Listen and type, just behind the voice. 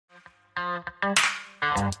Well,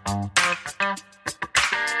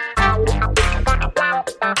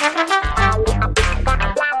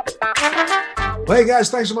 hey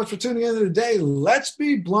guys, thanks so much for tuning in today. Let's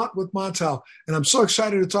be blunt with Montel. And I'm so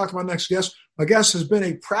excited to talk to my next guest. My guest has been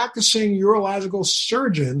a practicing urological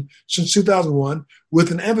surgeon since 2001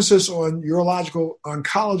 with an emphasis on urological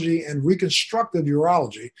oncology and reconstructive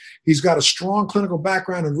urology. He's got a strong clinical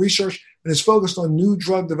background in research and is focused on new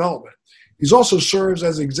drug development. He's also serves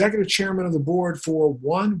as executive chairman of the board for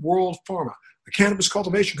One World Pharma, a cannabis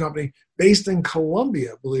cultivation company based in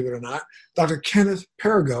Colombia, believe it or not. Dr. Kenneth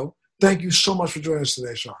Perrigo, thank you so much for joining us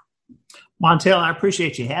today, Sean. Montel, I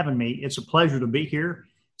appreciate you having me. It's a pleasure to be here.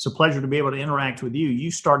 It's a pleasure to be able to interact with you. You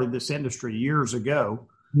started this industry years ago,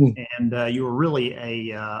 and you were really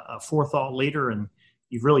a forethought leader, and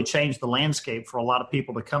you've really changed the landscape for a lot of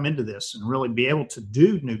people to come into this and really be able to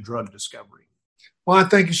do new drug discovery. Well, I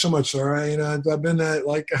thank you so much, sir.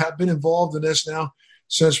 I've been involved in this now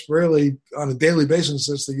since really on a daily basis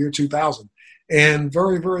since the year 2000. And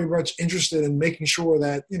very, very much interested in making sure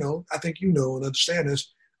that, I think and understand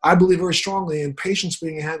this. I believe very strongly in patients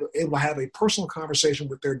being able to have a personal conversation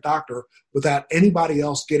with their doctor without anybody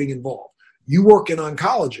else getting involved. You work in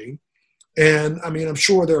oncology, and I'm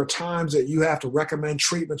sure there are times that you have to recommend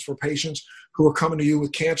treatments for patients who are coming to you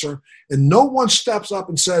with cancer, and no one steps up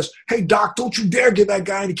and says, "Hey, doc, don't you dare give that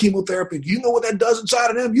guy any chemotherapy. Do you know what that does inside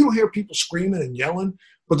of them?" You don't hear people screaming and yelling.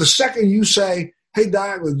 But the second you say, "Hey,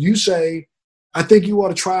 doc," you say, "I think you ought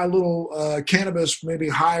to try a little cannabis, maybe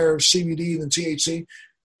higher CBD than THC,"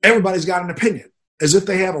 everybody's got an opinion, as if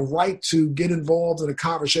they have a right to get involved in a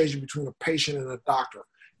conversation between a patient and a doctor.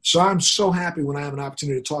 So I'm so happy when I have an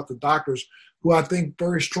opportunity to talk to doctors who I think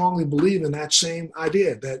very strongly believe in that same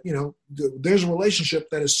idea that, there's a relationship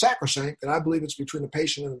that is sacrosanct, and I believe it's between the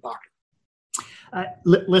patient and the doctor.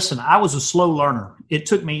 Listen, I was a slow learner. It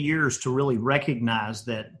took me years to really recognize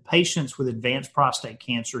that patients with advanced prostate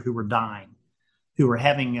cancer who were dying, who were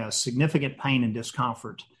having significant pain and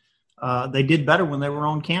discomfort, they did better when they were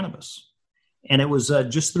on cannabis. And it was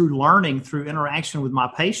just through learning, through interaction with my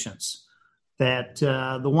patients, that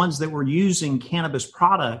the ones that were using cannabis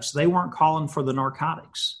products, they weren't calling for the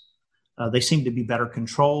narcotics. They seemed to be better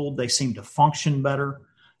controlled. They seemed to function better.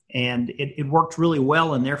 And it worked really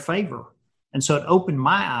well in their favor. And so it opened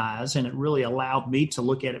my eyes, and it really allowed me to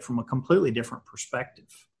look at it from a completely different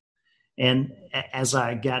perspective. And as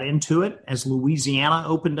I got into it, as Louisiana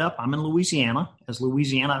opened up, I'm in Louisiana. As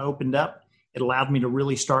Louisiana opened up, it allowed me to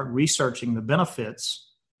really start researching the benefits,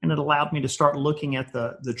 and it allowed me to start looking at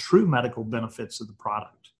the true medical benefits of the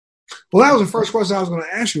product. Well, that was the first question I was going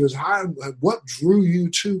to ask you is what drew you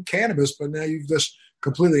to cannabis? But now you've just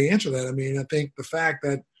completely answered that. I think the fact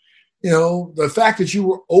that you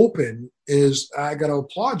were open is, I got to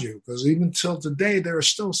applaud you, because even till today, there are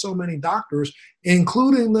still so many doctors,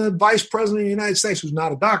 including the vice president of the United States, who's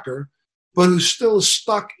not a doctor, but who still is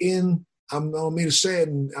stuck in, I don't mean to say it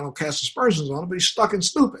and I don't cast aspersions on it, but he's stuck in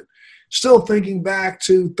stupid, still thinking back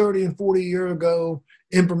to 30 and 40 years ago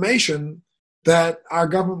information that our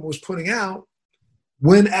government was putting out,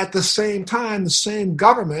 when at the same time, the same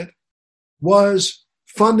government was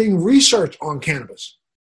funding research on cannabis.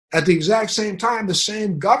 At the exact same time, the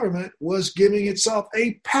same government was giving itself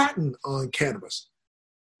a patent on cannabis,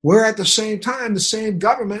 where at the same time, the same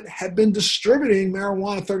government had been distributing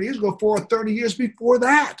marijuana 30 years ago for 30 years before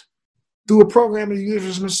that through a program in the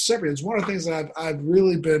University of Mississippi. It's one of the things that I've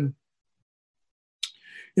really been,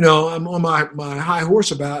 I'm on my high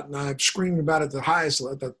horse about, and I'm screaming about it at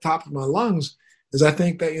the top of my lungs, is I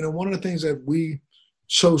think that, one of the things that we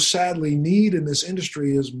so sadly need in this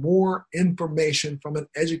industry is more information from an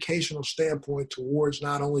educational standpoint towards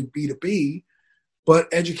not only B2B, but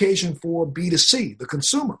education for B2C, the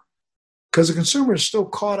consumer. Because the consumer is still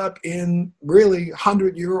caught up in really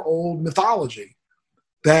 100-year-old mythology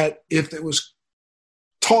that if it was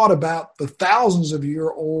taught about the thousands of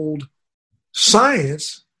year old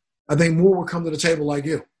science, I think more would come to the table like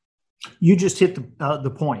you. You just hit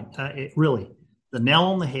the point. Really, the nail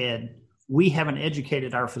on the head. We haven't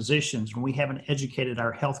educated our physicians, and we haven't educated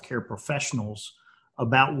our healthcare professionals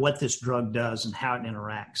about what this drug does and how it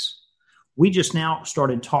interacts. We just now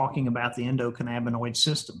started talking about the endocannabinoid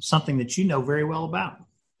system, something that you know very well about.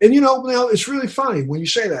 And now it's really funny when you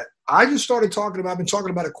say that. I've been talking about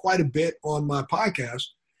it quite a bit on my podcast,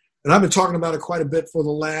 and I've been talking about it quite a bit for the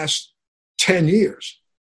last 10 years.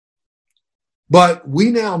 But we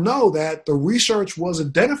now know that the research was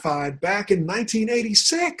identified back in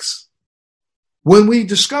 1986 when we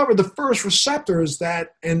discovered the first receptors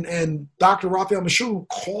that, and Dr. Raphael Mechoulam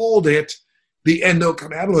called it the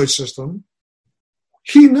endocannabinoid system.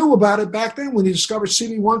 He knew about it back then when he discovered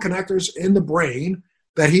CB1 connectors in the brain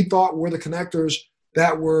that he thought were the connectors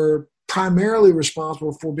that were primarily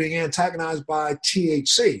responsible for being antagonized by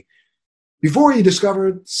THC. Before he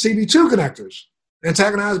discovered CB2 connectors,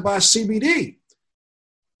 antagonized by CBD.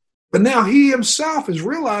 But now he himself has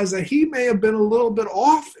realized that he may have been a little bit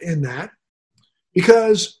off in that,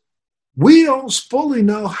 because we don't fully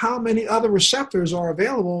know how many other receptors are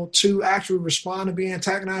available to actually respond and be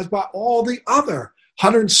antagonized by all the other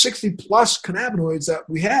 160 plus cannabinoids that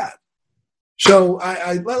we have. So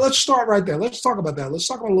let's start right there. Let's talk about that. Let's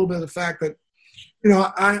talk about a little bit of the fact that,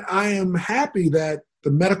 I am happy that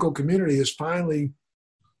the medical community is finally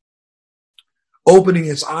opening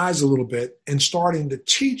its eyes a little bit and starting to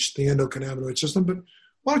teach the endocannabinoid system. But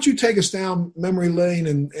why don't you take us down memory lane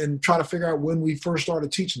and try to figure out when we first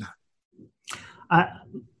started teaching that?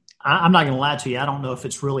 I'm not going to lie to you. I don't know if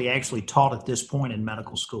it's really actually taught at this point in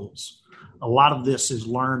medical schools. A lot of this is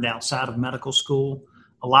learned outside of medical school.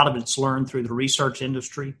 A lot of it's learned through the research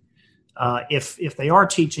industry. If they are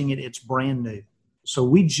teaching it, it's brand new. So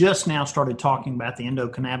we just now started talking about the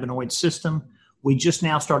endocannabinoid system. We just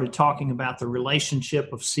now started talking about the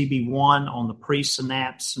relationship of CB1 on the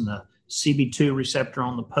presynapse and the CB2 receptor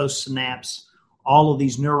on the postsynapse, all of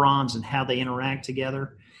these neurons and how they interact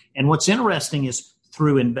together. And what's interesting is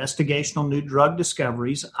through investigational new drug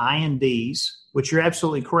discoveries, INDs, which you're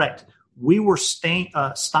absolutely correct, we were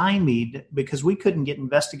stymied because we couldn't get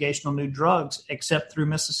investigational new drugs except through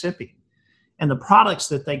Mississippi. And the products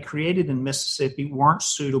that they created in Mississippi weren't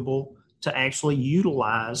suitable to actually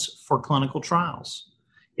utilize for clinical trials.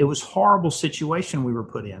 It was a horrible situation we were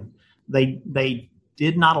put in. They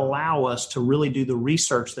did not allow us to really do the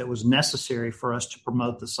research that was necessary for us to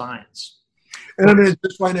promote the science. And I mean,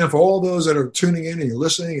 just right now, for all those that are tuning in and you're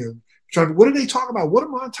listening and trying, what did they talk about? What did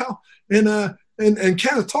Montel and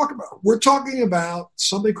Kenneth talk about? We're talking about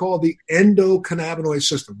something called the endocannabinoid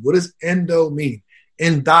system. What does endo mean?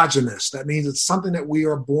 Endogenous. That means it's something that we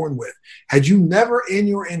are born with. Had you never in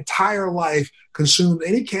your entire life consumed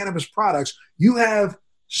any cannabis products, you have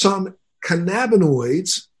some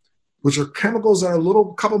cannabinoids, which are chemicals that are a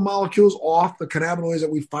little couple molecules off the cannabinoids that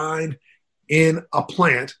we find in a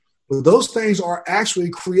plant. But those things are actually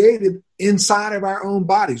created inside of our own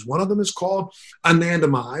bodies. One of them is called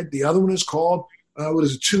anandamide. The other one is called,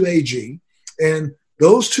 2-AG. And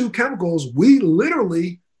those two chemicals, we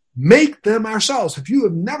literally make them ourselves. If you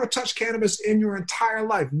have never touched cannabis in your entire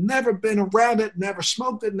life, never been around it, never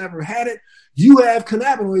smoked it, never had it, you have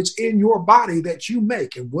cannabinoids in your body that you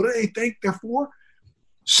make. And what do they think they're for?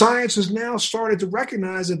 Science has now started to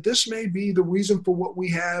recognize that this may be the reason for what we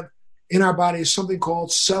have in our body is something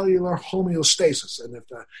called cellular homeostasis. And if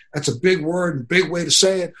that's a big word and big way to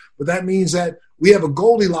say it, but that means that we have a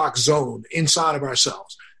Goldilocks zone inside of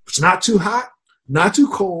ourselves. It's not too hot, not too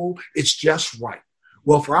cold, it's just right.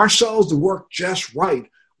 Well, for our cells to work just right,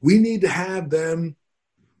 we need to have them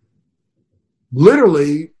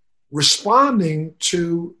literally responding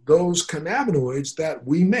to those cannabinoids that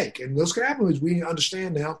we make. And those cannabinoids, we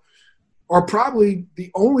understand now, are probably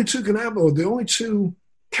the only two cannabinoids, the only two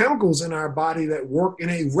chemicals in our body that work in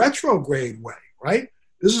a retrograde way, right?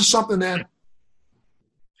 This is something that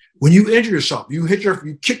when you injure yourself, you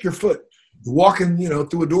kick your foot, you're walking,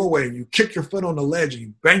 through a doorway and you kick your foot on the ledge and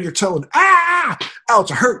you bang your toe and ouch,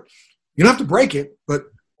 it hurt. You don't have to break it, but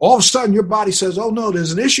all of a sudden your body says, oh no,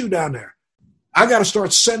 there's an issue down there. I got to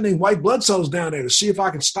start sending white blood cells down there to see if I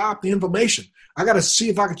can stop the inflammation. I got to see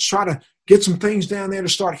if I can try to get some things down there to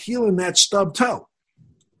start healing that stub toe.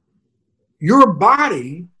 Your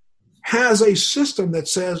body has a system that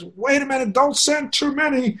says, wait a minute, don't send too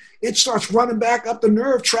many. It starts running back up the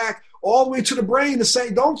nerve track all the way to the brain to say,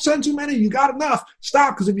 don't send too many. You got enough.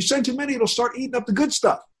 Stop, because if you send too many, it'll start eating up the good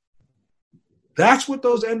stuff. That's what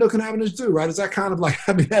those endocannabinoids do, right? Is that kind of like,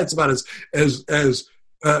 that's about as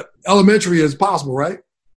elementary as possible, right?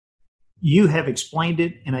 You have explained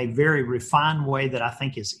it in a very refined way that I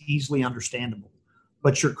think is easily understandable.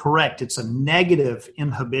 But you're correct. It's a negative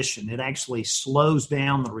inhibition. It actually slows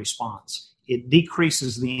down the response. It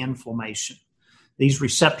decreases the inflammation. These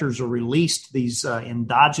receptors are released, these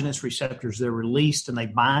endogenous receptors, they're released and they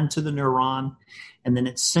bind to the neuron, and then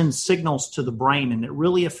it sends signals to the brain, and it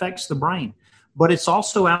really affects the brain. But it's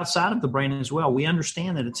also outside of the brain as well. We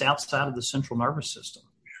understand that it's outside of the central nervous system.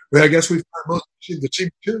 Well, I guess we've found most of the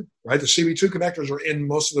CB2, right? The CB2 connectors are in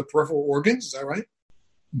most of the peripheral organs. Is that right?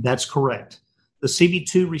 That's correct. The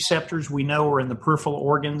CB2 receptors we know are in the peripheral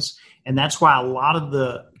organs, and that's why a lot of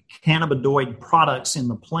the cannabinoid products in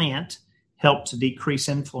the plant help to decrease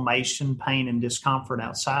inflammation, pain, and discomfort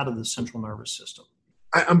outside of the central nervous system.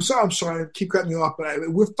 I'm sorry, I keep cutting you off, but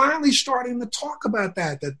we're finally starting to talk about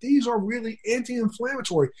that these are really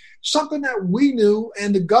anti-inflammatory, something that we knew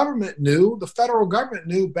and the government knew, the federal government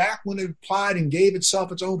knew back when it applied and gave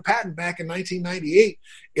itself its own patent back in 1998.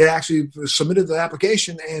 It actually submitted the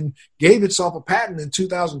application and gave itself a patent in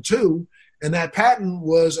 2002, and that patent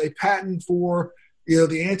was a patent for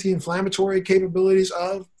the anti-inflammatory capabilities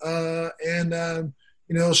of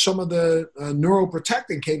some of the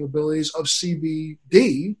neuroprotecting capabilities of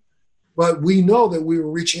CBD, but we know that we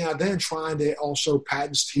were reaching out then trying to also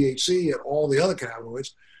patent THC and all the other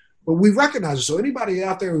cannabinoids, but we recognize it. So anybody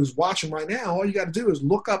out there who's watching right now, all you got to do is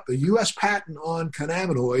look up the U.S. patent on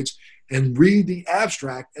cannabinoids and read the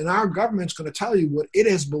abstract, and our government's going to tell you what it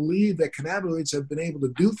has believed that cannabinoids have been able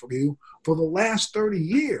to do for you for the last 30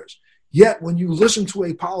 years. Yet when you listen to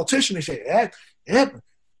a politician, they say,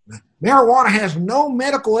 marijuana has no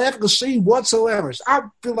medical efficacy whatsoever. So I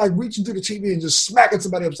feel like reaching through the TV and just smacking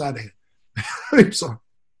somebody upside the head. I'm sorry.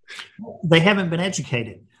 They haven't been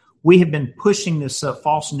educated. We have been pushing this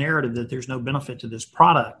false narrative that there's no benefit to this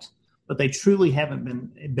product, but they truly haven't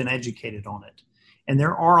been educated on it. And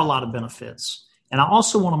there are a lot of benefits. And I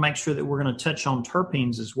also want to make sure that we're going to touch on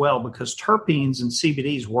terpenes as well, because terpenes and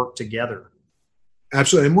CBDs work together.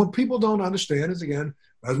 Absolutely. And what people don't understand is, again,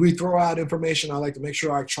 as we throw out information, I like to make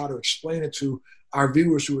sure I try to explain it to our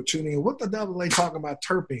viewers who are tuning in. What the devil are they talking about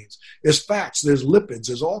terpenes? There's fats, there's lipids,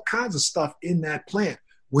 there's all kinds of stuff in that plant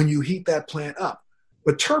when you heat that plant up.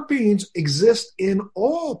 But terpenes exist in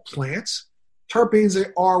all plants. Terpenes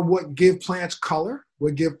are what give plants color,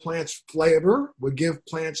 what give plants flavor, what give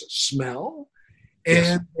plants smell,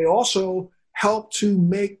 and They also help to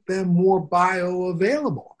make them more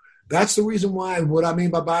bioavailable. That's the reason why, what I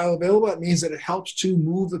mean by bioavailable, it means that it helps to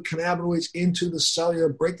move the cannabinoids into the cellular,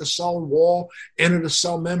 break the cell wall, enter the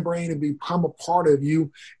cell membrane, and become a part of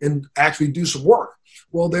you and actually do some work.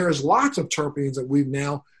 Well, there's lots of terpenes that we've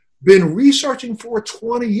now been researching for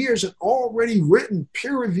 20 years and already written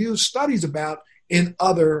peer-reviewed studies about in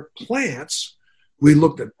other plants. We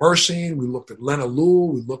looked at myrcene, we looked at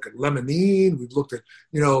linalool, we looked at limonene, we looked at,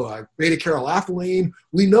 beta-caryophyllene.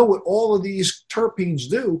 We know what all of these terpenes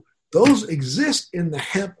do. Those exist in the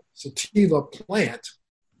hemp sativa plant,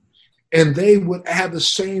 and they would have the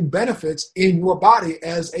same benefits in your body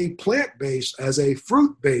as a plant-based, as a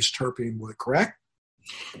fruit-based terpene would, correct?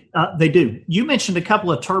 They do. You mentioned a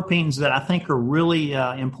couple of terpenes that I think are really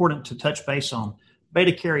important to touch base on.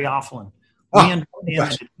 Beta-caryophyllene. We understand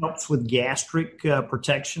that it helps with gastric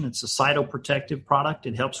protection. It's a cytoprotective product.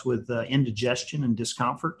 It helps with indigestion and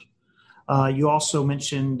discomfort. You also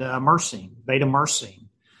mentioned myrcene, beta-myrcene.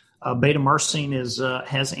 Beta-myrcene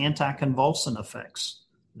has anticonvulsant effects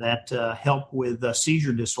that help with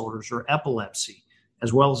seizure disorders or epilepsy,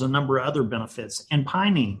 as well as a number of other benefits. And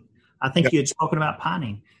pinene. I think you had spoken about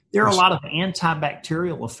pinene. There are a lot of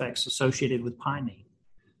antibacterial effects associated with pinene.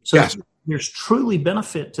 So there's truly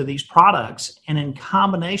benefit to these products. And in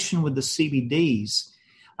combination with the CBDs,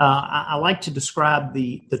 I like to describe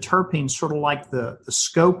the terpenes sort of like the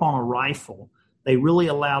scope on a rifle. They really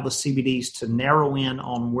allow the CBDs to narrow in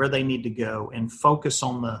on where they need to go and focus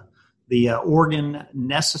on the organ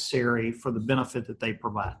necessary for the benefit that they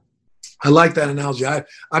provide. I like that analogy. I've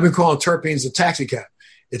been calling terpenes the taxi cab.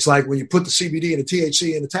 It's like when you put the CBD and the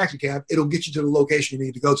THC in the taxi cab, it'll get you to the location you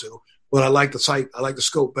need to go to. But I like the site, I like the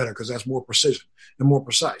scope better because that's more precision and more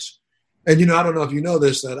precise. And, I don't know if you know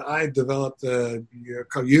this, that I developed a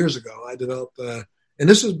couple years ago, and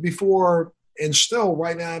this is before, and still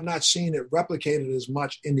right now I've not seen it replicated as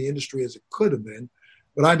much in the industry as it could have been,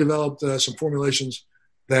 but I developed some formulations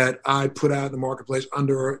that I put out in the marketplace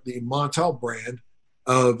under the Montel brand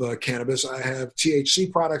of cannabis. I have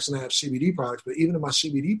THC products and I have CBD products, but even in my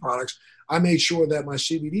CBD products, I made sure that my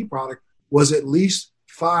CBD product was at least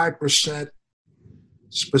 5%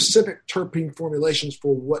 specific terpene formulations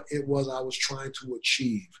for what it was I was trying to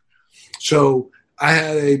achieve. So I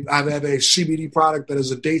have a CBD product that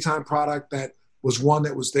is a daytime product that was one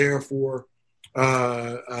that was there for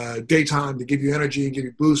daytime to give you energy and give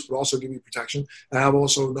you boost, but also give you protection. I have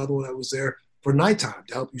also another one that was there for nighttime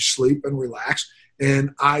to help you sleep and relax.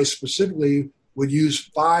 And I specifically would use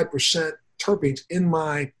 5% terpenes in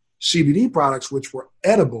my CBD products, which were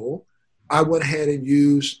edible. I went ahead and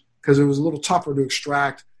used, because it was a little tougher to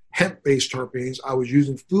extract hemp-based terpenes, I was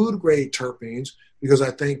using food-grade terpenes because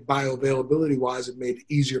I think bioavailability-wise it made it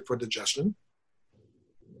easier for digestion.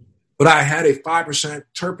 But I had a 5%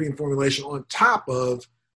 terpene formulation on top of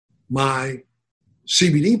my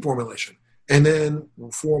CBD formulation. And then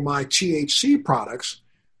for my THC products,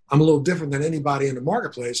 I'm a little different than anybody in the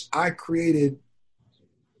marketplace. I created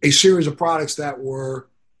a series of products that were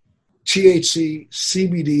THC,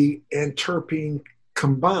 CBD, and terpene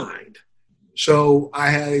combined. So I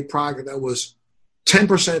had a product that was 10%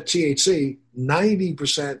 THC,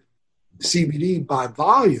 90% CBD by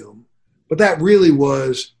volume, but that really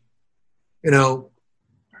was, 9%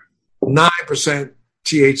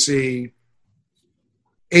 THC,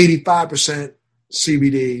 85%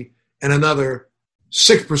 CBD, and another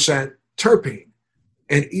 6% terpene.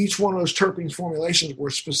 And each one of those terpene formulations were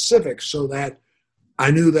specific so that I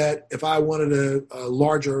knew that if I wanted a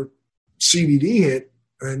larger CBD hit,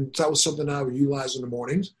 and that was something I would utilize in the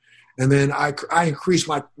mornings, and then I increased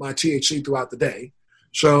my THC throughout the day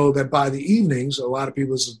so that by the evenings, a lot of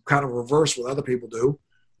people is kind of reverse what other people do.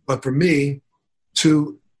 But for me,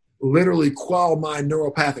 to literally quell my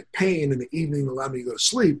neuropathic pain in the evening, allow me to go to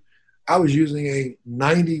sleep, I was using a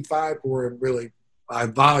 95, or really by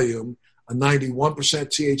volume, a 91%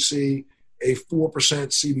 THC, a 4%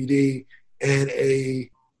 CBD, and a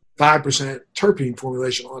 5% terpene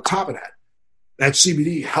formulation on top of that. That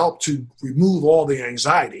CBD helped to remove all the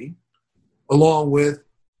anxiety, along with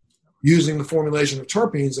using the formulation of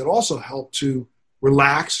terpenes that also helped to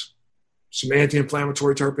relax, some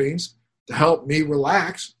anti-inflammatory terpenes to help me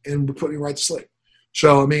relax and put me right to sleep.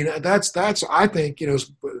 So, I mean, that's I think,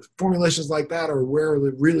 formulations like that are where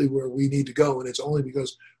we need to go. And it's only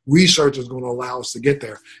because research is going to allow us to get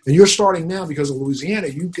there. And you're starting now because of Louisiana.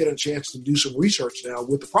 You get a chance to do some research now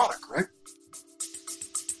with the product, correct?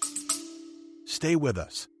 Stay with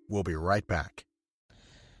us. We'll be right back.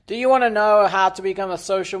 Do you want to know how to become a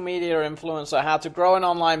social media influencer, how to grow an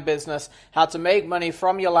online business, how to make money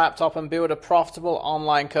from your laptop and build a profitable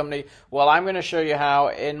online company? Well, I'm going to show you how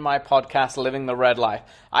in my podcast, Living the Red Life.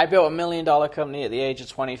 I built $1 million company at the age of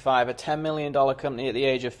 25, a $10 million company at the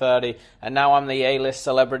age of 30, and now I'm the A-list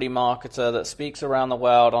celebrity marketer that speaks around the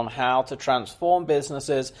world on how to transform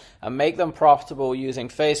businesses and make them profitable using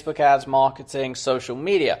Facebook ads, marketing, social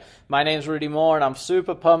media. My name's Rudy Moore, and I'm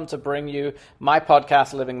super pumped to bring you my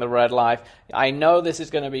podcast, Living the Red Life. I know this is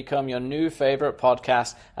going to become your new favorite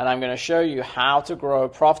podcast, and I'm going to show you how to grow a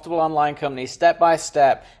profitable online company step by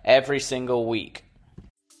step every single week.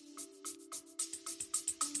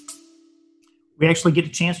 We actually get a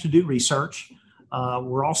chance to do research.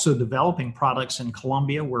 We're also developing products in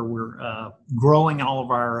Colombia where we're growing all of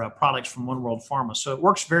our products from One World Pharma. So it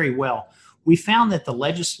works very well. We found that the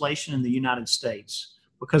legislation in the United States,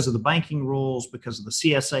 because of the banking rules, because of the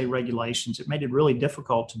CSA regulations, it made it really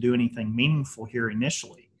difficult to do anything meaningful here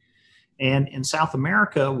initially. And in South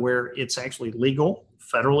America, where it's actually legal,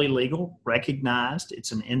 federally legal, recognized,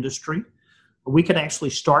 it's an industry, we could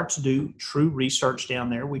actually start to do true research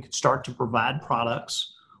down there. We could start to provide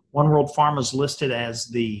products. One World Pharma is listed as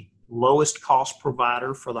the lowest cost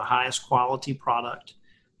provider for the highest quality product.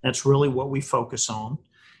 That's really what we focus on.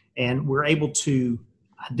 And we're able to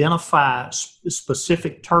identify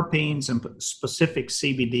specific terpenes and specific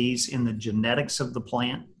CBDs in the genetics of the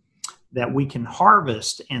plant that we can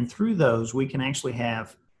harvest. And through those, we can actually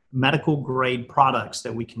have medical grade products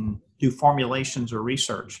that we can do formulations or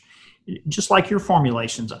research. Just like your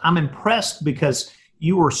formulations, I'm impressed because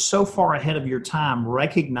you were so far ahead of your time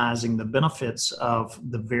recognizing the benefits of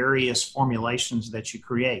the various formulations that you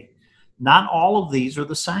create. Not all of these are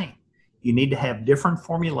the same. You need to have different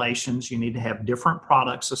formulations. You need to have different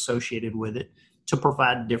products associated with it to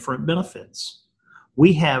provide different benefits.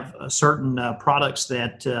 We have certain products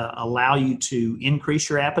that allow you to increase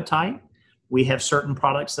your appetite. We have certain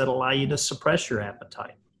products that allow you to suppress your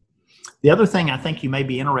appetite. The other thing I think you may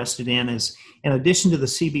be interested in is, in addition to the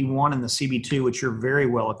CB1 and the CB2, which you're very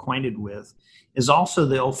well acquainted with, is also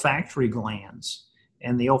the olfactory glands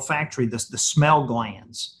and the smell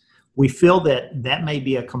glands. We feel that that may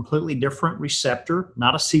be a completely different receptor,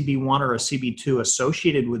 not a CB1 or a CB2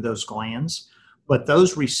 associated with those glands, but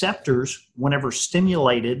those receptors, whenever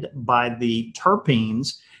stimulated by the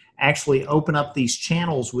terpenes, actually open up these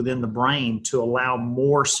channels within the brain to allow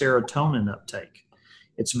more serotonin uptake.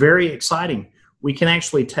 It's very exciting. We can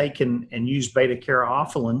actually take and use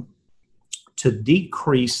beta-caryophyllene to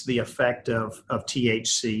decrease the effect of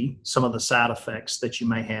THC, some of the side effects that you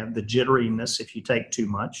may have, the jitteriness if you take too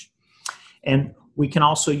much. And we can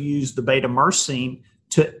also use the beta-myrcene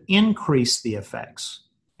to increase the effects.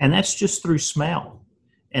 And that's just through smell.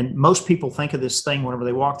 And most people think of this thing whenever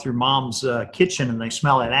they walk through mom's kitchen and they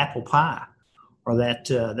smell that apple pie or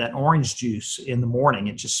that orange juice in the morning.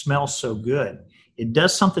 It just smells so good. It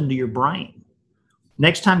does something to your brain.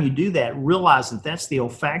 Next time you do that, realize that that's the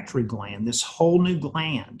olfactory gland, this whole new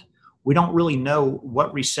gland. We don't really know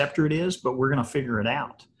what receptor it is, but we're going to figure it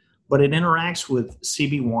out. But it interacts with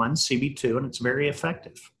CB1, CB2, and it's very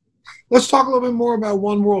effective. Let's talk a little bit more about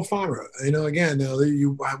One World Pharma. Again, now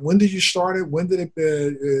when did you start it? When did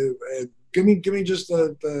it? Give me just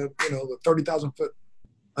the 30,000 foot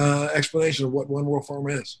explanation of what One World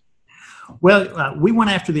Pharma is. Well, we went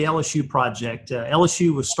after the LSU project.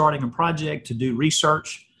 LSU was starting a project to do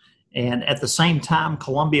research, and at the same time,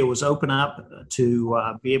 Colombia was open up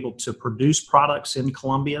to be able to produce products in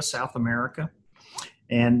Colombia, South America.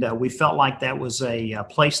 And we felt like that was a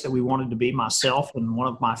place that we wanted to be. Myself and one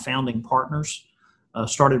of my founding partners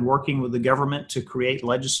started working with the government to create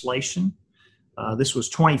legislation. This was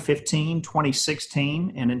 2015,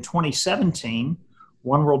 2016, and in 2017,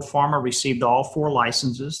 One World Pharma received all 4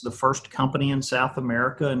 licenses, the first company in South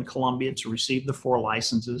America and Colombia to receive the 4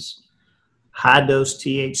 licenses, high-dose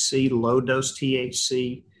THC, low-dose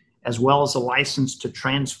THC, as well as a license to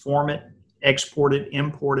transform it, export it,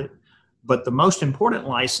 import it. But the most important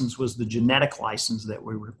license was the genetic license that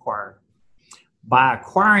we required. By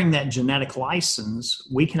acquiring that genetic license,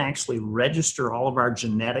 we can actually register all of our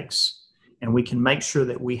genetics, and we can make sure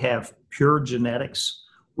that we have pure genetics.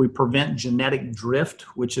 We prevent genetic drift,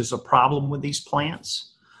 which is a problem with these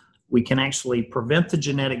plants. We can actually prevent the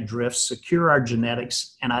genetic drift, secure our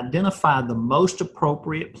genetics, and identify the most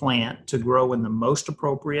appropriate plant to grow in the most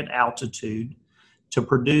appropriate altitude to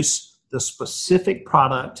produce the specific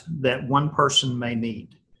product that one person may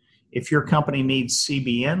need. If your company needs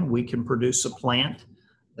CBN, we can produce a plant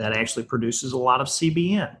that actually produces a lot of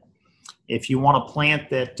CBN. If you want a plant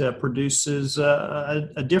that produces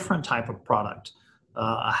a different type of product,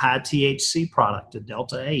 a high THC product, a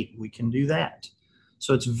Delta 8, we can do that.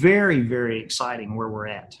 So it's very, very exciting where we're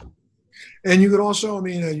at. And you could also, I'm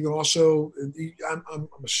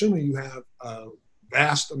assuming you have a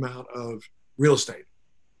vast amount of real estate.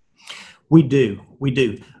 We do.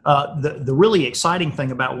 The really exciting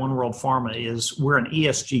thing about One World Pharma is we're an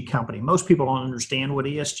ESG company. Most people don't understand what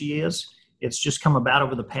ESG is. It's just come about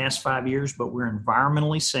over the past 5 years, but we're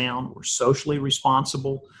environmentally sound, we're socially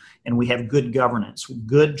responsible, and we have good governance,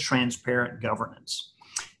 good transparent governance.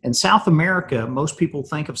 In South America, most people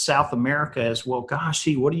think of South America as, well, gosh,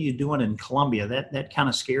 what are you doing in Colombia? That kind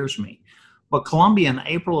of scares me. But Colombia in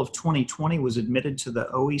April of 2020 was admitted to the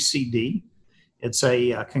OECD. It's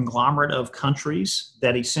a conglomerate of countries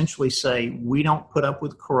that essentially say, we don't put up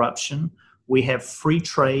with corruption, we have free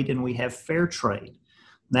trade, and we have fair trade.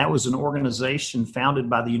 That was an organization founded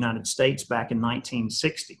by the United States back in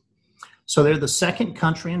 1960. So they're the second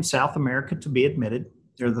country in South America to be admitted.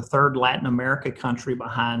 They're the third Latin America country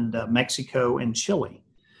behind Mexico and Chile.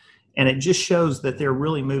 And it just shows that they're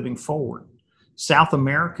really moving forward. South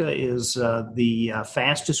America is the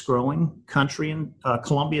fastest growing country, and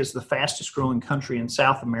Colombia is the fastest growing country in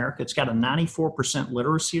South America. It's got a 94%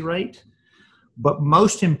 literacy rate. But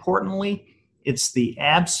most importantly, it's the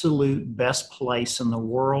absolute best place in the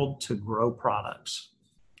world to grow products.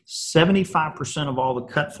 75% of all the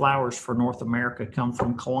cut flowers for North America come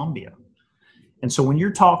from Colombia. And so when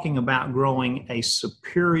you're talking about growing a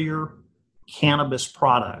superior cannabis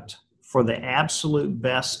product for the absolute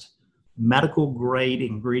best medical grade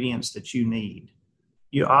ingredients that you need,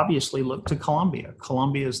 you obviously look to Colombia.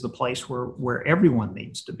 Colombia is the place where everyone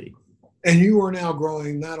needs to be. And you are now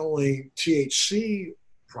growing not only THC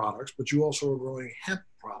products, but you also are growing hemp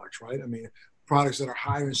products, right? I mean, products that are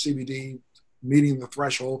higher in CBD, meeting the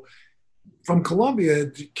threshold. From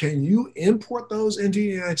Colombia, can you import those into the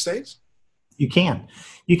United States? You can.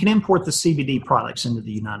 You can import the CBD products into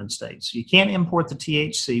the United States. You can't import the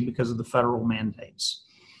THC because of the federal mandates.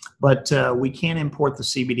 But we can import the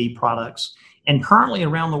CBD products. And currently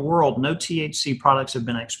around the world, no THC products have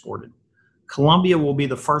been exported. Colombia will be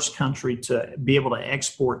the first country to be able to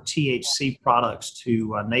export THC products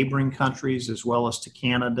to neighboring countries, as well as to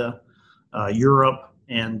Canada, Europe,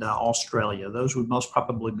 and Australia. Those would most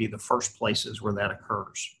probably be the first places where that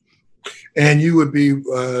occurs. And you would be,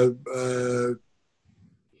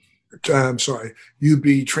 you'd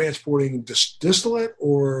be transporting distillate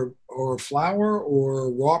or flour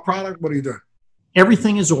or raw product? What are you doing?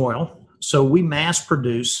 Everything is oil. So we mass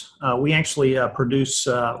produce. We actually produce,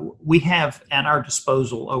 we have at our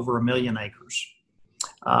disposal over 1 million acres.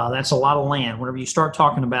 That's a lot of land. Whenever you start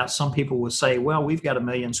talking about, some people will say, well, we've got 1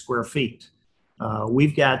 million square feet.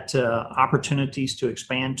 We've got opportunities to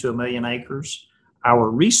expand to 1 million acres.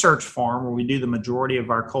 Our research farm, where we do the majority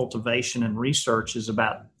of our cultivation and research, is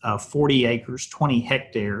about 40 acres, 20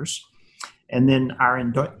 hectares. And then our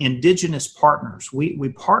indigenous partners, we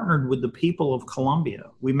partnered with the people of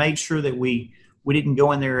Colombia. We made sure that we didn't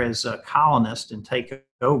go in there as a colonist and take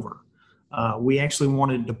over. We actually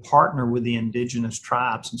wanted to partner with the indigenous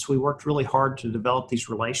tribes. And so we worked really hard to develop these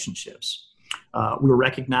relationships. We were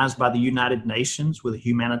recognized by the United Nations with a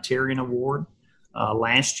humanitarian award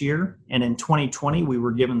last year. And in 2020, we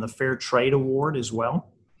were given the Fair Trade Award as well.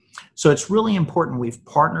 So it's really important. We've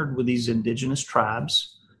partnered with these indigenous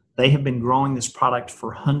tribes. They have been growing this product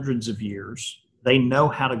for hundreds of years. They know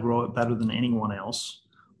how to grow it better than anyone else.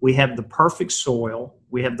 We have the perfect soil.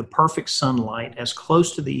 We have the perfect sunlight, as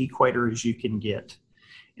close to the equator as you can get.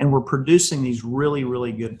 And we're producing these really,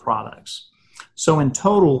 really good products. So in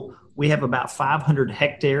total, we have about 500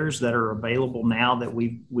 hectares that are available now that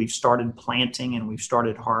we've started planting and we've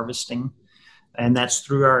started harvesting. And that's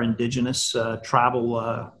through our indigenous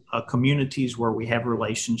tribal communities where we have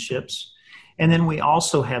relationships. And then we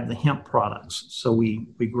also have the hemp products. So we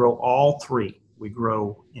grow all three. We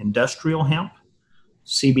grow industrial hemp,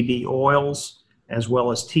 CBD oils, as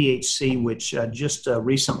well as THC, which just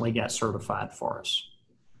recently got certified for us.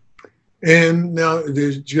 And now,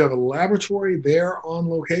 do you have a laboratory there on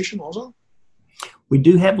location also? We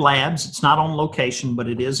do have labs. It's not on location, but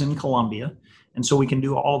it is in Columbia. And so we can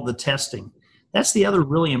do all of the testing. That's the other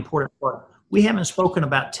really important part. We haven't spoken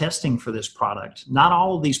about testing for this product. Not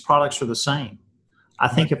all of these products are the same. I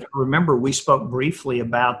think if you remember, we spoke briefly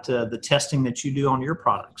about the testing that you do on your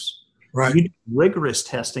products. Right. You do rigorous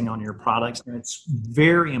testing on your products, and it's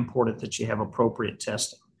very important that you have appropriate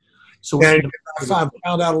testing. So I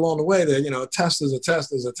found out along the way that, a test is a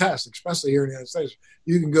test is a test, especially here in the United States.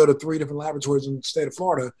 You can go to 3 different laboratories in the state of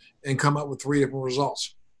Florida and come up with 3 different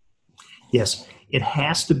results. Yes, it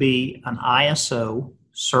has to be an ISO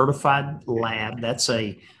certified lab. That's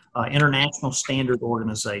a international standard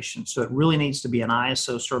organization. So it really needs to be an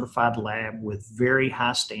ISO certified lab with very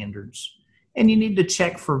high standards. And you need to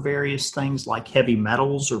check for various things like heavy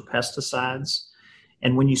metals or pesticides.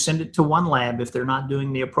 And when you send it to one lab, if they're not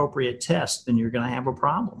doing the appropriate test, then you're going to have a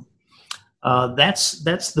problem. That's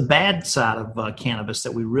the bad side of cannabis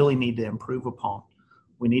that we really need to improve upon.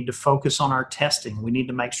 We need to focus on our testing. We need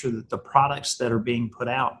to make sure that the products that are being put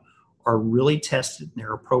out are really tested and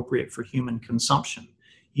they're appropriate for human consumption.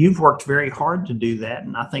 You've worked very hard to do that,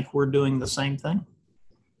 and I think we're doing the same thing.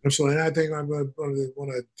 Absolutely. And I think I'm going to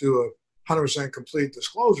want to do a 100% complete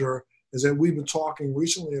disclosure is that we've been talking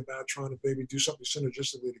recently about trying to maybe do something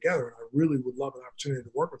synergistically together. And I really would love an opportunity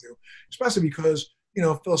to work with you, especially because,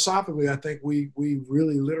 philosophically, I think we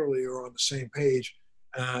really literally are on the same page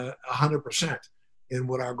 100% in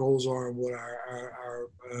what our goals are and what our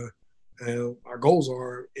goals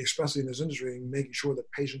are, especially in this industry, and making sure that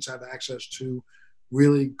patients have access to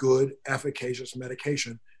really good, efficacious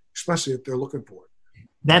medication, especially if they're looking for it.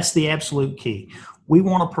 That's the absolute key. We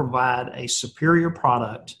want to provide a superior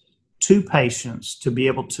product to patients to be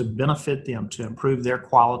able to benefit them, to improve their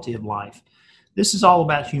quality of life. This is all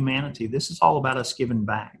about humanity. This is all about us giving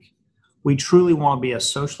back. We truly want to be a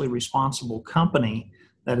socially responsible company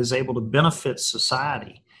that is able to benefit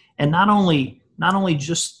society. And not only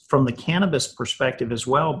just from the cannabis perspective as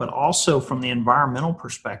well, but also from the environmental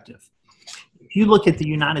perspective. If you look at the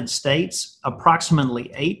United States, approximately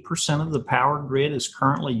 8% of the power grid is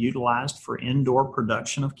currently utilized for indoor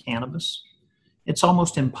production of cannabis. It's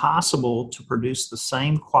almost impossible to produce the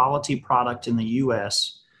same quality product in the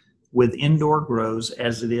U.S. with indoor grows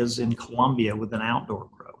as it is in Colombia with an outdoor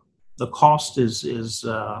grow. The cost is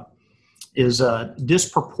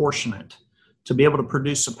disproportionate. To be able to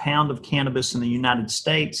produce a pound of cannabis in the United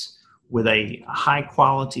States with a high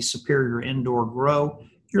quality, superior indoor grow,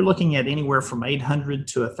 you're looking at anywhere from $800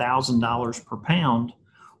 to $1,000 per pound.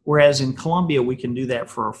 Whereas in Colombia, we can do that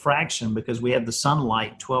for a fraction because we have the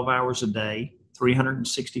sunlight 12 hours a day,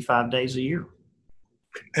 365 days a year.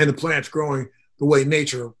 And the plant's growing the way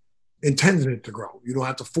nature intended it to grow. You don't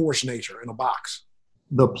have to force nature in a box.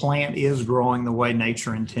 The plant is growing the way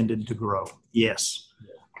nature intended to grow. Yes.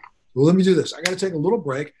 Well, let me do this. I got to take a little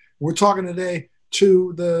break. We're talking today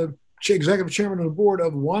to the executive chairman of the board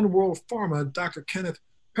of One World Pharma, Dr. Kenneth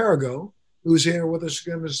Perigo, who's here with us,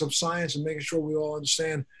 giving us some science and making sure we all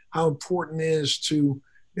understand how important it is to,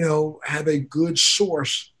 have a good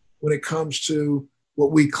source when it comes to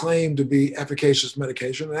what we claim to be efficacious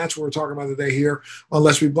medication. And that's what we're talking about today here on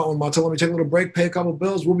Let's Be Blunt with Montel. Let me take a little break, pay a couple of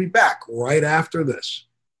bills. We'll be back right after this.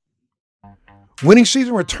 Winning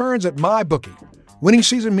season returns at MyBookie. Winning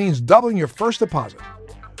season means doubling your first deposit.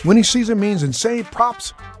 Winning season means insane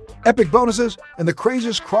props, epic bonuses, and the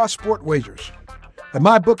craziest cross-sport wagers. At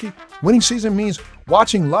MyBookie, winning season means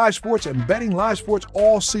watching live sports and betting live sports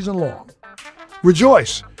all season long.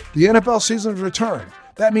 Rejoice! The NFL season has returned.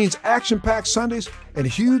 That means action-packed Sundays and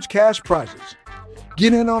huge cash prizes.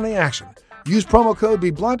 Get in on the action. Use promo code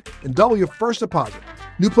BeBlunt and double your first deposit.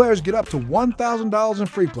 New players get up to $1,000 in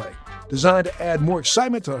free play, designed to add more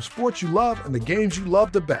excitement to the sports you love and the games you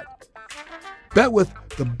love to bet. Bet with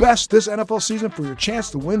the best this NFL season for your chance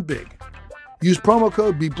to win big. Use promo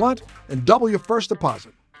code BeBlunt and double your first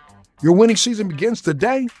deposit. Your winning season begins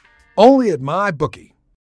today, only at MyBookie.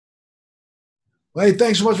 Well, hey,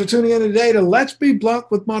 thanks so much for tuning in today to Let's Be Blunt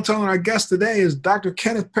with Montel. And our guest today is Dr.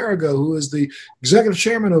 Kenneth Perigo, who is the executive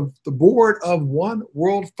chairman of the board of One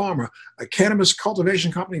World Pharma, a cannabis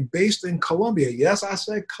cultivation company based in Colombia. Yes, I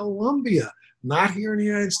said Colombia, not here in the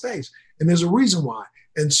United States. And there's a reason why.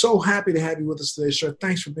 And so happy to have you with us today, sir.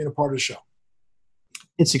 Thanks for being a part of the show.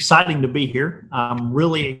 It's exciting to be here. I'm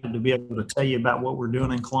really excited to be able to tell you about what we're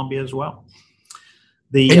doing in Colombia as well.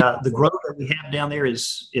 The grow that we have down there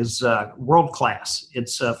is world class.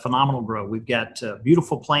 It's a phenomenal grow. We've got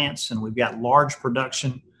beautiful plants and we've got large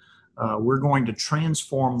production. We're going to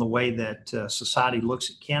transform the way that society looks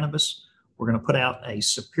at cannabis. We're going to put out a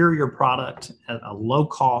superior product at a low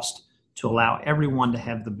cost to allow everyone to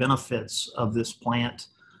have the benefits of this plant,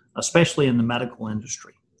 especially in the medical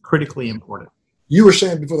industry. Critically important. You were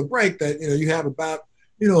saying before the break that you have about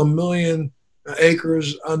 1 million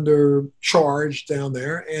acres under charge down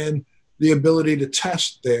there and the ability to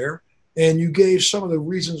test there. And you gave some of the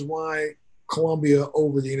reasons why Colombia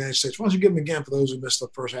over the United States. Why don't you give them again for those who missed the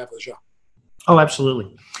first half of the show? Oh,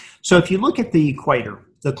 absolutely. So if you look at the equator,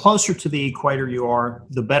 the closer to the equator you are,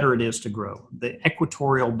 the better it is to grow. The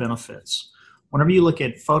equatorial benefits. Whenever you look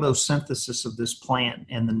at photosynthesis of this plant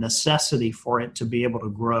and the necessity for it to be able to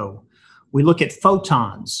grow, we look at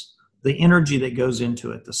photons, the energy that goes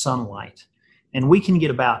into it, the sunlight. And we can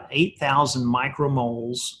get about 8,000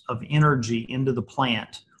 micromoles of energy into the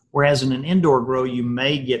plant, whereas in an indoor grow, you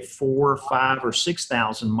may get 4,000, 5,000, or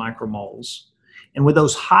 6,000 micromoles. And with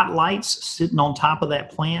those hot lights sitting on top of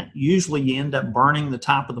that plant, usually you end up burning the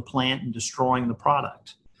top of the plant and destroying the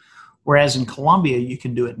product. Whereas in Colombia, you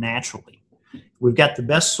can do it naturally. We've got the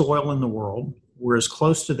best soil in the world. We're as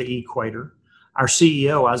close to the equator. Our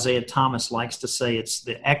CEO, Isaiah Thomas, likes to say it's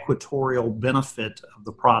the equatorial benefit of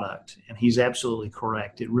the product, and he's absolutely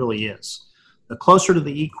correct. It really is. The closer to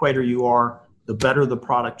the equator you are, the better the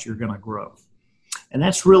product you're going to grow. And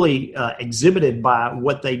that's really exhibited by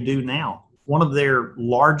what they do now. One of their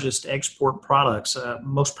largest export products,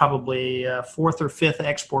 most probably fourth or fifth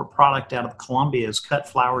export product out of Colombia, is cut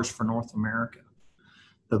flowers for North America.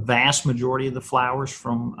 The vast majority of the flowers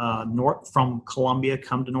from Colombia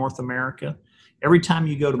come to North America. Every time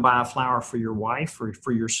you go to buy a flower for your wife or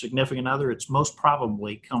for your significant other, it's most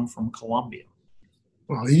probably come from Colombia.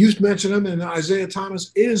 Well, you mentioned him, and Isaiah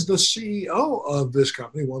Thomas is the CEO of this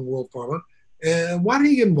company, One World Pharma. And why did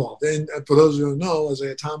he get involved? And for those who don't know,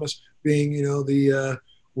 Isaiah Thomas being, the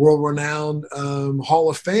world-renowned Hall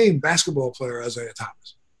of Fame basketball player, Isaiah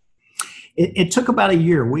Thomas. It took about a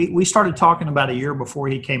year. We started talking about a year before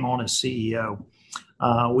he came on as CEO.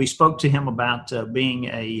 We spoke to him about being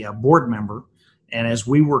a board member. And as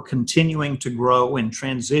we were continuing to grow and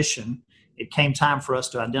transition, it came time for us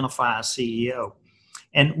to identify a CEO.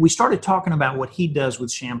 And we started talking about what he does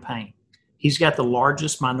with champagne. He's got the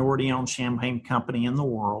largest minority-owned champagne company in the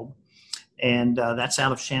world, and that's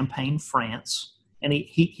out of Champagne, France. And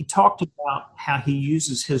he talked about how he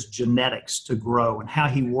uses his genetics to grow and how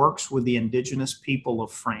he works with the indigenous people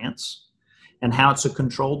of France and how it's a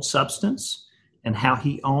controlled substance and how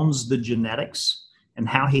he owns the genetics and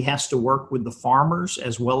how he has to work with the farmers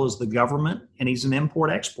as well as the government, and he's an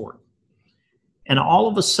import-export. And all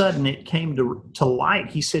of a sudden it came to light.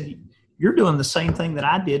 He said, "You're doing the same thing that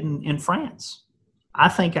I did in France. I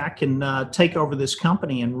think I can take over this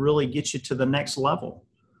company and really get you to the next level."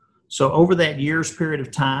 So over that year's period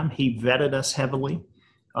of time, he vetted us heavily.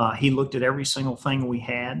 He looked at every single thing we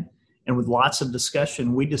had. And with lots of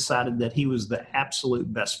discussion, we decided that he was the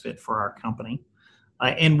absolute best fit for our company.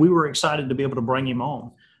 And we were excited to be able to bring him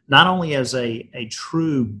on, not only as a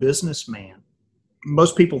true businessman.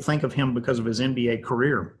 Most people think of him because of his NBA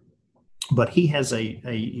career, but he has a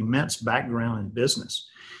immense background in business.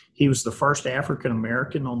 He was the first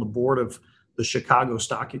African-American on the board of the Chicago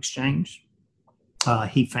Stock Exchange.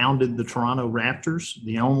 He founded the Toronto Raptors,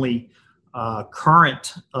 the only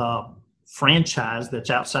current franchise that's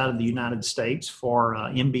outside of the United States for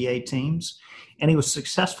NBA teams. And he was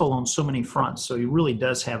successful on so many fronts. So he really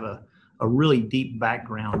does have a really deep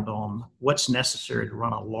background on what's necessary to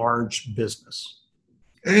run a large business.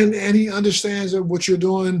 And he understands that what you're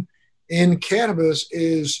doing in cannabis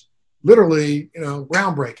is literally,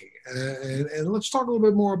 groundbreaking. And let's talk a little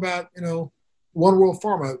bit more about, One World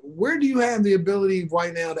Pharma. Where do you have the ability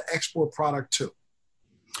right now to export product to?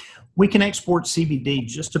 We can export CBD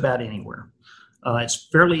just about anywhere. It's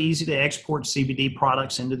fairly easy to export CBD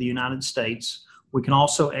products into the United States. We can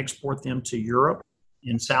also export them to Europe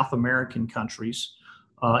and South American countries.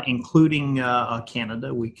 including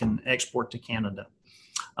Canada. We can export to Canada.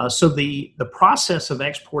 So the process of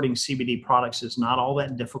exporting CBD products is not all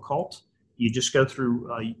that difficult. You just go through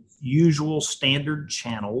usual standard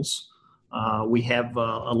channels. We have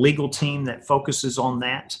a legal team that focuses on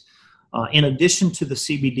that. In addition to the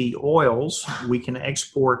CBD oils, we can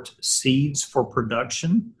export seeds for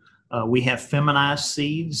production. We have feminized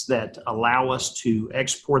seeds that allow us to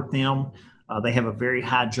export them. They have a very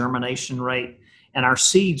high germination rate. And our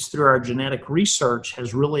seeds, through our genetic research,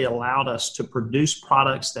 has really allowed us to produce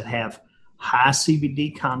products that have high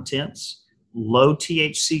CBD contents, low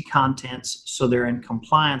THC contents, so they're in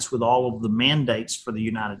compliance with all of the mandates for the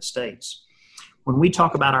United States. When we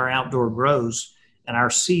talk about our outdoor grows and our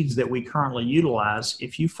seeds that we currently utilize,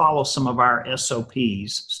 if you follow some of our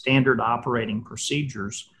SOPs, standard operating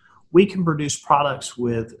procedures, we can produce products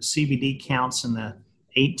with CBD counts in the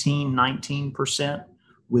 18, 19%,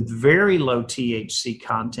 with very low THC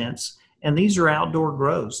contents. And these are outdoor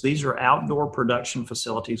grows. These are outdoor production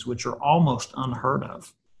facilities, which are almost unheard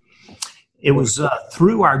of. It was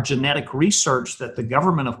through our genetic research that the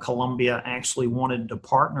government of Colombia actually wanted to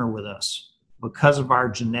partner with us because of our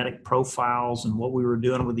genetic profiles and what we were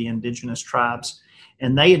doing with the indigenous tribes.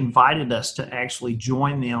 And they invited us to actually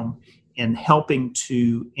join them in helping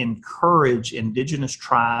to encourage indigenous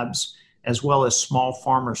tribes as well as small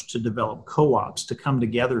farmers to develop co-ops to come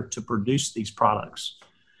together to produce these products.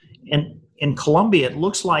 And in Colombia, it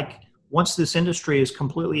looks like once this industry is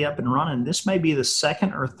completely up and running, this may be the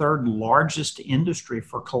second or third largest industry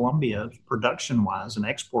for Colombia, production-wise and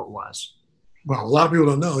export-wise. Well, a lot of people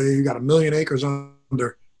don't know. You got 1 million acres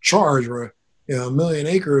under charge, or 1 million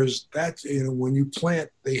acres. That's, when you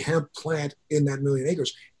plant the hemp plant in that 1 million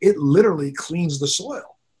acres, it literally cleans the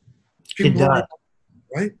soil. It does,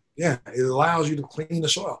 right? Yeah, it allows you to clean the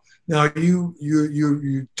soil. Now,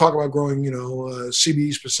 you talk about growing,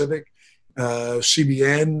 CBD specific,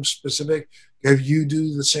 CBN specific. Have you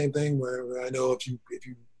do the same thing? Where I know if you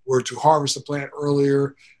were to harvest the plant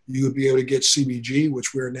earlier, you would be able to get CBG,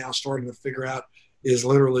 which we're now starting to figure out is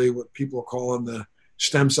literally what people are calling the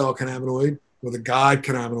stem cell cannabinoid or the guide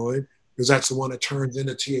cannabinoid, because that's the one that turns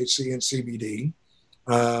into THC and CBD.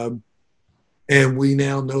 And we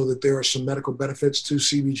now know that there are some medical benefits to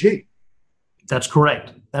CBG. That's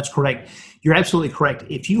correct. You're absolutely correct.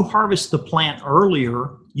 If you harvest the plant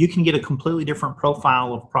earlier, you can get a completely different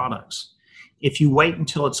profile of products. If you wait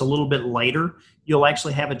until it's a little bit later, you'll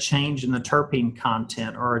actually have a change in the terpene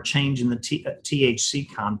content or a change in the THC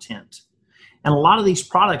content. And a lot of these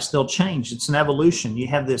products, they'll change. It's an evolution. You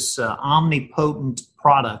have this omnipotent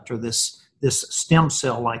product, or this stem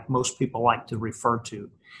cell, like most people like to refer to.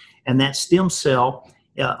 And that stem cell,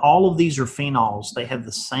 all of these are phenols. They have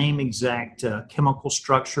the same exact chemical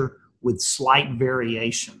structure with slight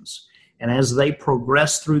variations. And as they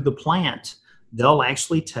progress through the plant, they'll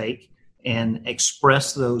actually take and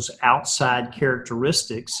express those outside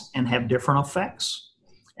characteristics and have different effects.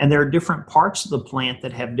 And there are different parts of the plant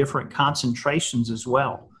that have different concentrations as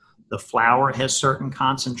well. The flower has certain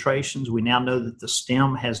concentrations. We now know that the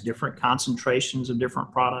stem has different concentrations of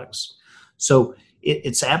different products. So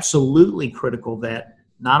it's absolutely critical that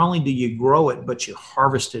not only do you grow it, but you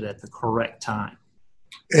harvest it at the correct time.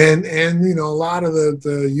 And a lot of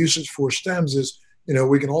the usage for stems is,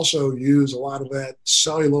 we can also use a lot of that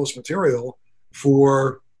cellulose material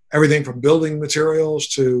for everything from building materials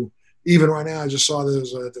to, even right now, I just saw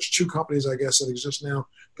there's 2 companies, I guess, that exist now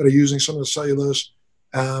that are using some of the cellulose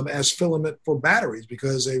as filament for batteries,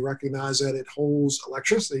 because they recognize that it holds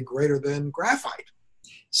electricity greater than graphite.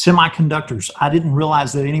 Semiconductors. I didn't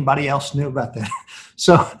realize that anybody else knew about that.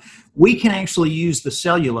 So we can actually use the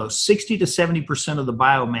cellulose. 60 to 70% of the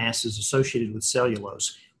biomass is associated with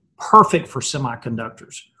cellulose. Perfect for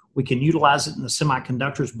semiconductors. We can utilize it in the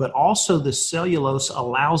semiconductors, but also the cellulose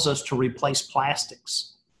allows us to replace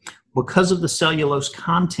plastics. Because of the cellulose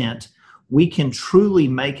content, we can truly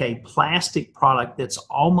make a plastic product that's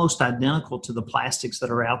almost identical to the plastics that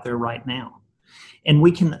are out there right now. And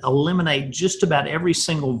we can eliminate just about every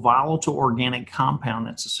single volatile organic compound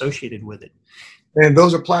that's associated with it. And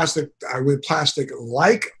those are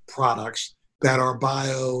plastic-like products that are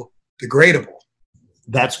biodegradable.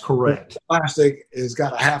 That's correct. Plastic has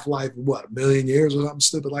got a half-life of, 1 million years or something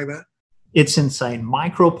stupid like that? It's insane.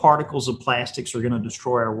 Microparticles of plastics are going to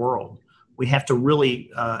destroy our world. We have to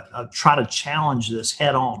really try to challenge this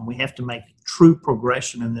head on. We have to make true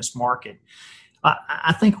progression in this market.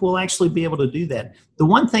 I think we'll actually be able to do that. The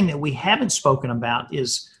one thing that we haven't spoken about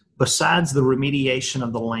is, besides the remediation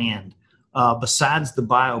of the land, besides the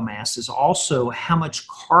biomass, is also how much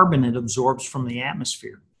carbon it absorbs from the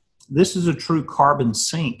atmosphere. This is a true carbon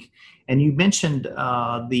sink. And you mentioned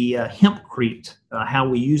the hempcrete, how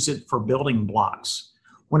we use it for building blocks.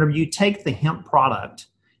 Whenever you take the hemp product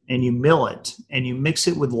and you mill it and you mix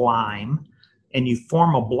it with lime and you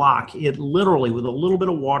form a block, it literally, with a little bit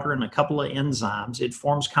of water and a couple of enzymes, it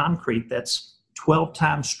forms concrete that's 12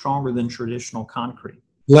 times stronger than traditional concrete.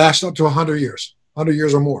 Lasts up to 100 years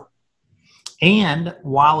or more. And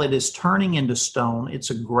while it is turning into stone, it's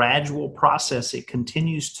a gradual process. It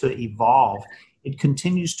continues to evolve. It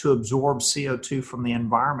continues to absorb CO2 from the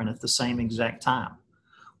environment at the same exact time.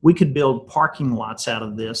 We could build parking lots out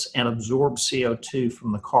of this and absorb CO2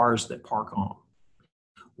 from the cars that park on them.